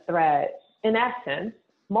in the thread. In essence,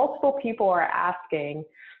 multiple people are asking,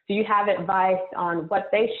 do you have advice on what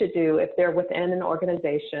they should do if they're within an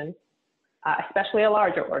organization especially a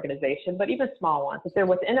larger organization, but even small ones, if they're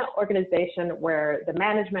within an organization where the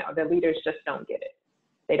management or the leaders just don't get it.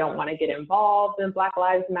 They don't want to get involved in Black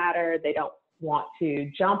Lives Matter. They don't want to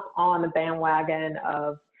jump on the bandwagon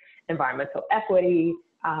of environmental equity.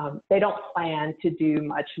 They don't plan to do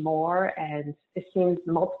much more. And it seems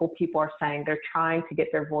multiple people are saying they're trying to get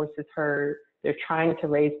their voices heard. They're trying to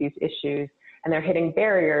raise these issues, and they're hitting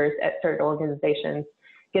barriers at certain organizations,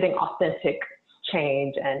 getting authentic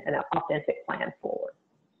change and an authentic plan forward.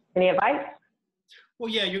 Any advice? Well,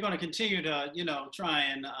 yeah, you're going to continue to, try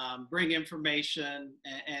and bring information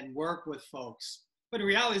and work with folks. But the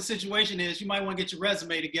reality of the situation is you might want to get your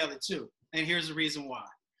resume together too. And here's the reason why.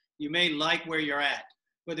 You may like where you're at,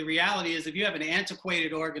 but the reality is if you have an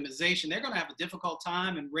antiquated organization, they're going to have a difficult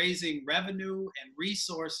time in raising revenue and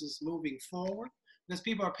resources moving forward because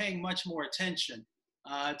people are paying much more attention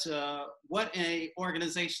to what an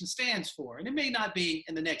organization stands for. And it may not be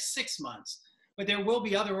in the next 6 months, but there will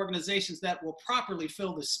be other organizations that will properly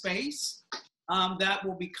fill the space that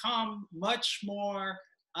will become much more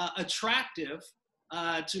attractive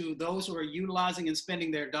to those who are utilizing and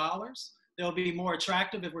spending their dollars. They'll be more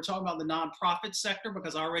attractive if we're talking about the nonprofit sector,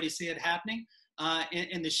 because I already see it happening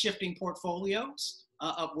in the shifting portfolios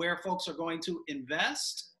of where folks are going to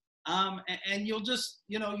invest. And you'll just,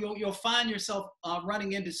 you'll find yourself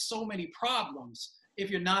running into so many problems if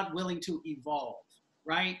you're not willing to evolve,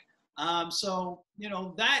 right? So,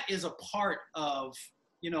 that is a part of,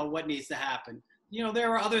 what needs to happen.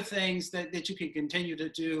 There are other things that you can continue to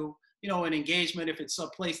do, an engagement if it's a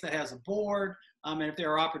place that has a board, and if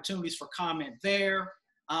there are opportunities for comment there.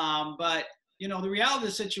 But, the reality of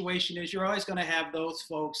the situation is you're always going to have those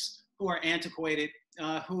folks who are antiquated,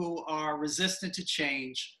 who are resistant to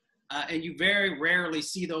change, and you very rarely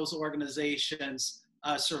see those organizations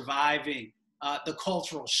surviving the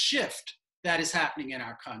cultural shift that is happening in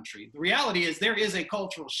our country. The reality is there is a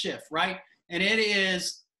cultural shift, right? And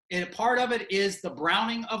part of it is the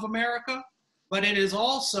browning of America, but it is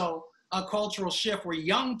also a cultural shift where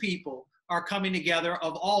young people are coming together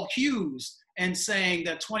of all hues and saying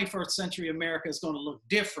that 21st century America is going to look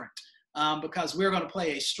different because we're going to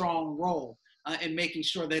play a strong role in making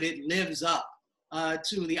sure that it lives up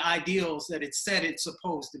to the ideals that it said it's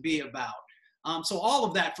supposed to be about. So all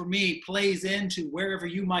of that for me plays into wherever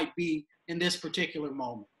you might be in this particular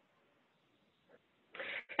moment.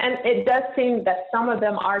 And it does seem that some of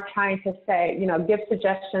them are trying to say, give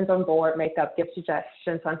suggestions on board makeup, give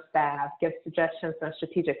suggestions on staff, give suggestions on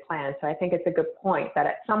strategic plans. So I think it's a good point that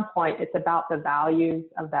at some point it's about the values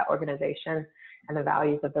of that organization and the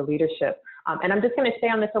values of the leadership. And I'm just going to stay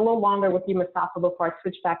on this a little longer with you, Mustafa, before I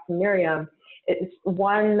switch back to Miriam. It's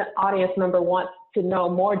one audience member wants to know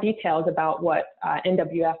more details about what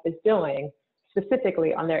NWF is doing,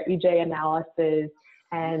 specifically on their EJ analysis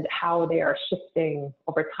and how they are shifting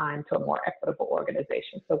over time to a more equitable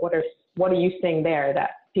organization. So what are you seeing there that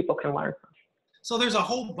people can learn from? So there's a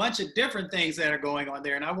whole bunch of different things that are going on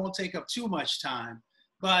there, and I won't take up too much time.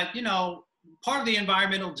 But, part of the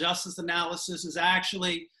environmental justice analysis is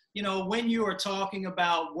actually, when you are talking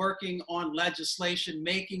about working on legislation,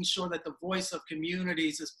 making sure that the voice of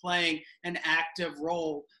communities is playing an active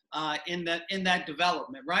role in that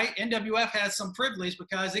development, right? NWF has some privilege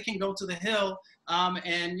because it can go to the Hill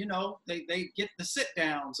and, they get the sit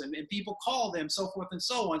downs and people call them, so forth and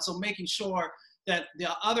so on. So making sure that the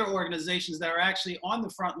other organizations that are actually on the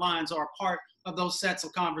front lines are a part of those sets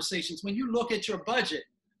of conversations. When you look at your budget,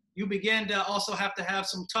 you begin to also have to have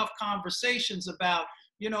some tough conversations about,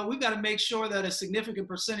 we've got to make sure that a significant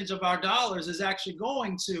percentage of our dollars is actually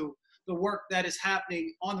going to the work that is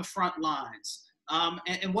happening on the front lines.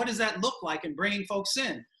 And what does that look like in bringing folks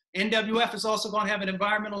in? NWF is also going to have an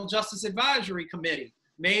environmental justice advisory committee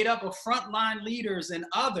made up of frontline leaders and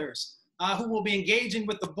others who will be engaging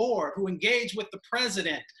with the board, who engage with the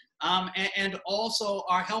president, and also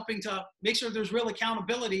are helping to make sure there's real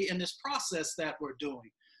accountability in this process that we're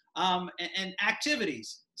doing. And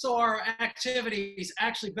activities. So are activities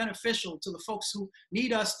actually beneficial to the folks who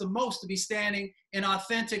need us the most to be standing in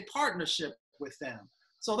authentic partnership with them?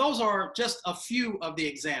 So those are just a few of the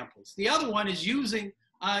examples. The other one is using,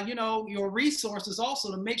 your resources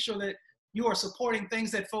also to make sure that you are supporting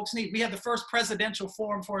things that folks need. We had the first presidential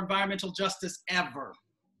forum for environmental justice ever.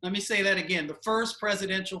 Let me say that again, the first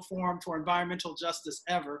presidential forum for environmental justice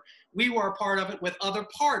ever. We were a part of it with other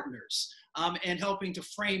partners and helping to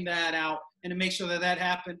frame that out and to make sure that that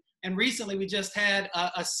happened. And recently we just had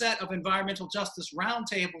a set of environmental justice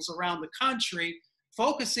roundtables around the country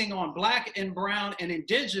focusing on Black and Brown and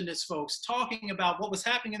Indigenous folks, talking about what was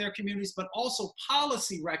happening in their communities, but also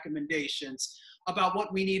policy recommendations about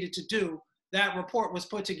what we needed to do. That report was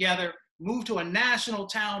put together moved to a national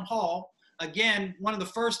town hall. Again, one of the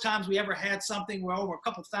first times we ever had something where over a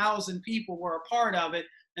couple thousand people were a part of it.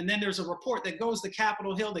 And then there's a report that goes to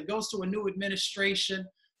Capitol Hill, that goes to a new administration,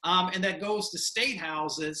 and that goes to state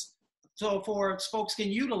houses. So folks can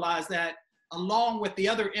utilize that along with the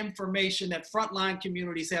other information that frontline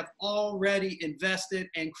communities have already invested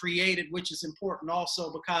and created, which is important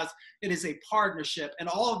also because it is a partnership. And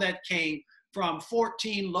all of that came from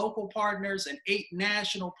 14 local partners and 8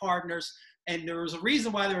 national partners. And there was a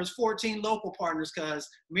reason why there was 14 local partners, because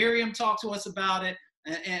Miriam talked to us about it,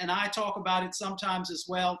 and I talk about it sometimes as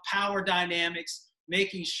well. Power dynamics,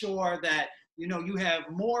 making sure that you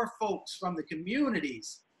have more folks from the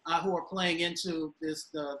communities who are playing into this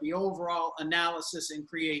the overall analysis and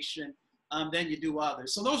creation than you do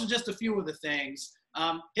others. So those are just a few of the things.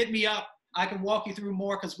 Hit me up. I can walk you through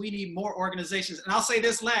more because we need more organizations. And I'll say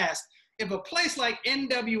this last: if a place like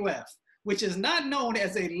NWF, which is not known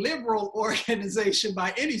as a liberal organization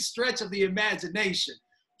by any stretch of the imagination,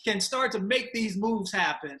 can start to make these moves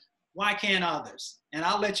happen, why can't others? And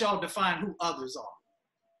I'll let y'all define who others are.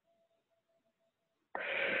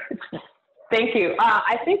 Thank you.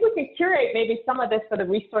 I think we can curate maybe some of this for the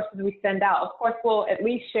resources we send out. Of course, we'll at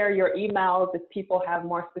least share your emails if people have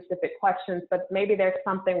more specific questions, but maybe there's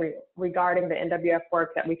something regarding the NWF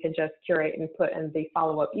work that we can just curate and put in the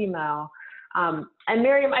follow-up email. And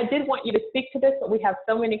Miriam, I did want you to speak to this, but we have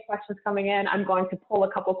so many questions coming in. I'm going to pull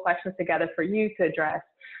a couple questions together for you to address.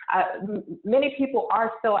 Many people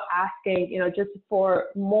are still asking, just for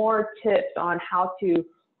more tips on how to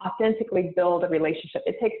authentically build a relationship.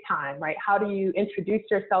 It takes time, right? How do you introduce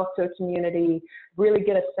yourself to a community, really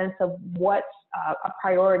get a sense of what's a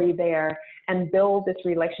priority there, and build this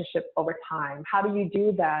relationship over time? How do you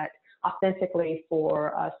do that authentically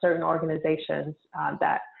for certain organizations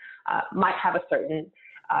that might have a certain,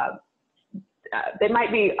 they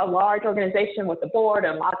might be a large organization with a board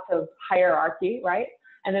and lots of hierarchy, right?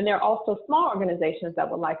 And then there are also small organizations that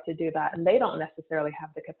would like to do that, and they don't necessarily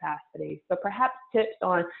have the capacity. So perhaps tips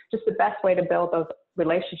on just the best way to build those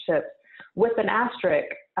relationships. With an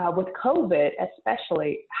asterisk, with COVID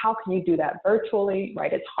especially, how can you do that virtually,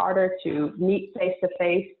 right? It's harder to meet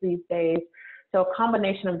face-to-face these days. So a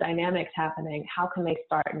combination of dynamics happening. How can they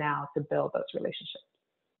start now to build those relationships?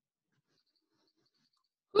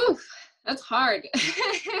 Whew, that's hard.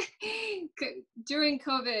 During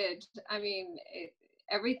COVID, I mean,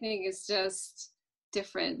 everything is just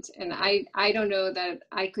different. And I don't know that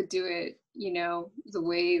I could do it, the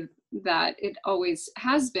way that it always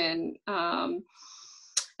has been.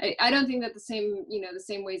 I don't think that the same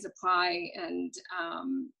ways apply. And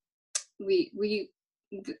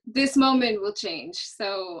this moment will change.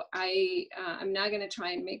 So I'm not going to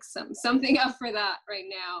try and make something up for that right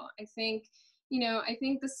now. I think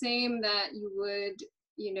the same that you would,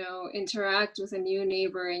 interact with a new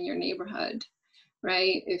neighbor in your neighborhood,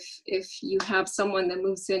 right? If you have someone that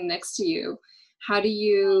moves in next to you, how do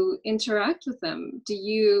you interact with them? Do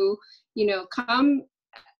you, come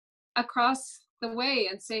across the way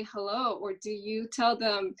and say hello, or do you tell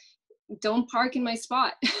them, don't park in my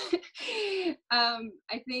spot? I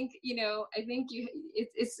think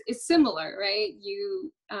it's similar, right?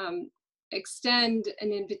 You extend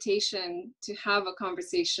an invitation to have a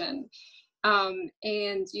conversation,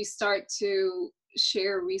 and you start to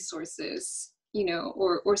share resources,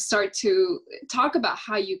 or start to talk about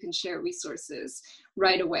how you can share resources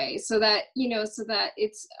right away, so that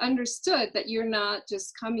it's understood that you're not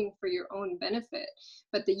just coming for your own benefit,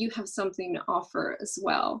 but that you have something to offer as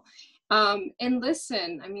well. And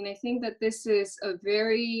listen, I mean, I think that this is a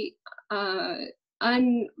very, I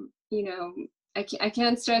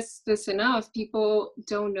can't stress this enough. People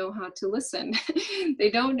don't know how to listen. They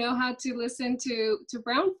don't know how to listen to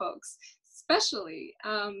brown folks, especially,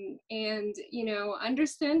 and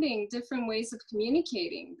understanding different ways of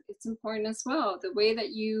communicating. It's important as well. The way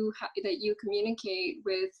that you communicate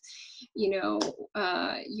with,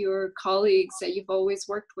 your colleagues that you've always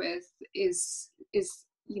worked with is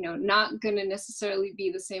not going to necessarily be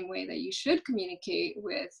the same way that you should communicate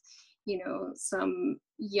with, some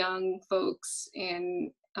young folks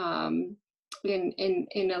in a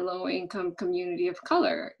low income community of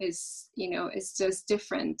color. Is it's just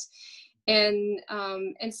different. And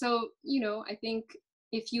so, I think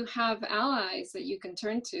if you have allies that you can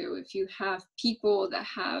turn to, if you have people that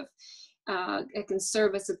have, it can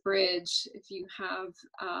serve as a bridge, if you have,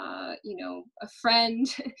 a friend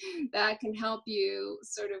that can help you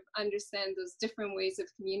sort of understand those different ways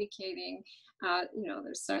of communicating,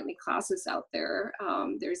 there's certainly classes out there.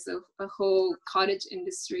 There's a whole cottage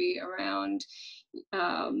industry around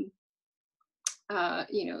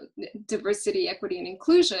you know, diversity, equity, and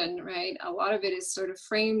inclusion, right? A lot of it is sort of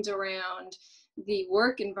framed around the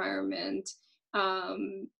work environment.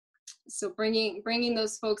 So bringing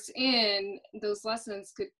those folks in, those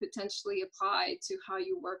lessons could potentially apply to how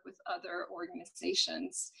you work with other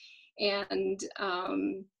organizations. And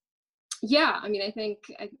yeah, I mean, I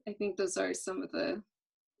think those are some of the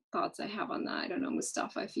thoughts I have on that. I don't know,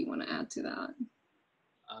 Mustafa, if you want to add to that.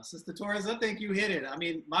 Sister Torres, I think you hit it. I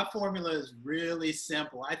mean, my formula is really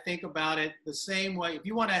simple. I think about it the same way. If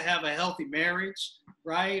you want to have a healthy marriage,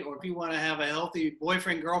 right? Or if you want to have a healthy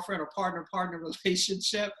boyfriend, girlfriend, or partner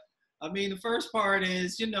relationship, I mean, the first part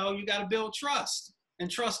is, you know, you got to build trust, and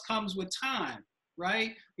trust comes with time,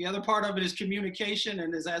 right? The other part of it is communication,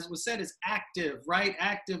 and as was said, is active, right?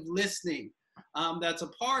 Active listening. That's a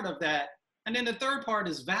part of that. And then the third part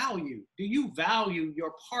is value. Do you value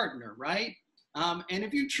your partner, right? And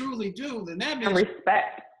if you truly do, then that means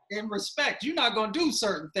respect. And respect. You're not going to do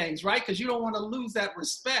certain things, right? Because you don't want to lose that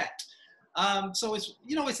respect. So it's,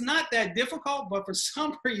 you know, it's not that difficult, but for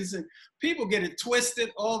some reason, people get it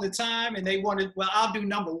twisted all the time, and they want to, well, I'll do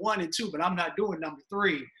number 1 and 2, but I'm not doing number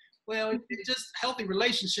 3. Well, it just, healthy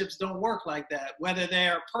relationships don't work like that, whether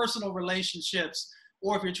they're personal relationships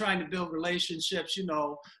or if you're trying to build relationships, you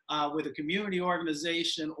know, with a community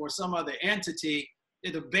organization or some other entity.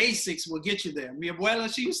 The basics will get you there. Mi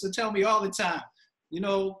abuela, she used to tell me all the time, you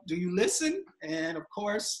know, do you listen? And of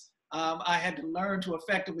course, I had to learn to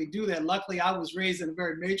effectively do that. Luckily, I was raised in a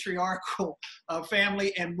very matriarchal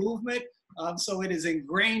family and movement, so it is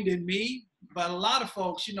ingrained in me. But a lot of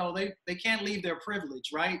folks, you know, they can't leave their privilege,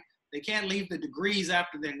 right? They can't leave the degrees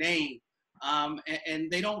after their name, and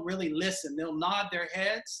they don't really listen. They'll nod their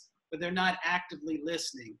heads, but they're not actively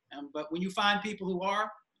listening. But when you find people who are,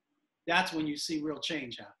 that's when you see real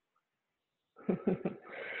change happen.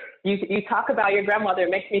 You talk about your grandmother, it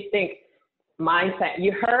makes me think mindset.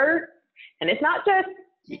 You heard, and it's not just,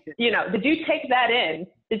 you know, did you take that in?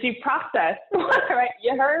 Did you process? Right?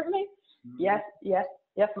 You heard me? Yes,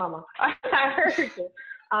 mama. I heard you.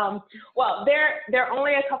 Well, there are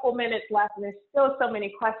only a couple minutes left, and there's still so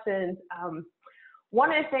many questions.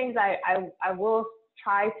 One of the things I will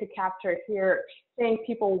try to capture here, seeing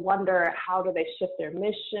people wonder, how do they shift their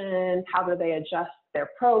mission? How do they adjust their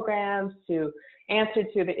programs to answer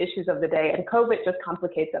to the issues of the day? And COVID just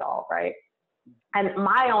complicates it all, right? And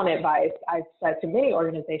my own advice, I've said to many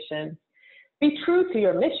organizations, be true to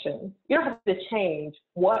your mission. You don't have to change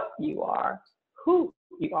what you are, who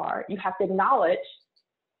you are. You have to acknowledge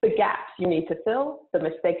the gaps you need to fill, the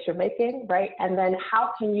mistakes you're making, right? And then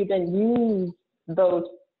how can you then use those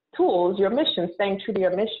tools, your mission, staying true to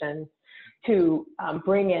your mission, to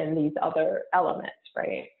bring in these other elements,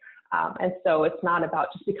 right? And so it's not about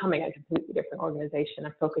just becoming a completely different organization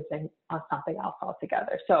and focusing on something else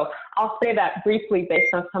altogether. So I'll say that briefly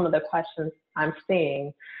based on some of the questions I'm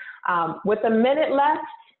seeing. With a minute left,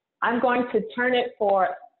 I'm going to turn it for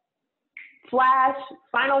flash,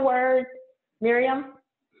 final words, Miriam,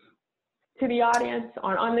 to the audience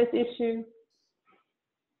on this issue.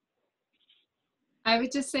 I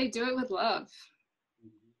would just say, do it with love.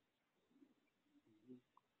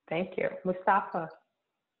 Thank you. Mustafa.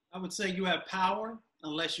 I would say you have power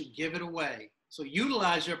unless you give it away. So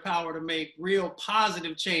utilize your power to make real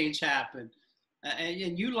positive change happen,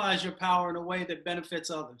 and utilize your power in a way that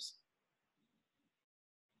benefits others.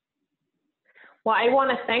 Well, I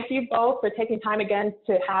want to thank you both for taking time again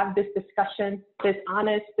to have this discussion, this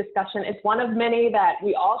honest discussion. It's one of many that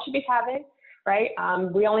we all should be having, right?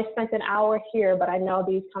 We only spent an hour here, but I know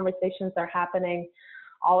these conversations are happening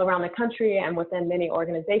all around the country and within many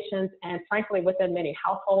organizations, and frankly, within many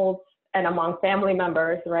households and among family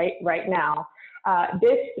members right now.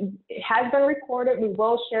 This has been recorded. We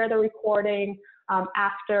will share the recording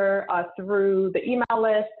after through the email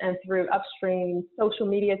list and through Upstream social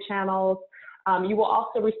media channels. You will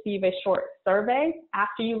also receive a short survey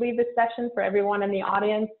after you leave the session for everyone in the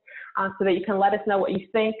audience, so that you can let us know what you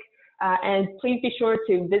think. And please be sure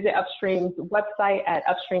to visit Upstream's website at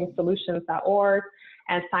upstreamsolutions.org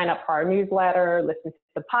and sign up for our newsletter, listen to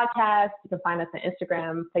the podcast. You can find us on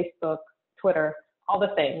Instagram, Facebook, Twitter, all the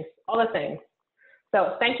things.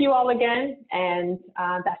 So thank you all again, and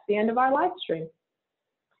that's the end of our live stream.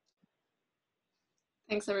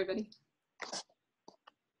 Thanks, everybody.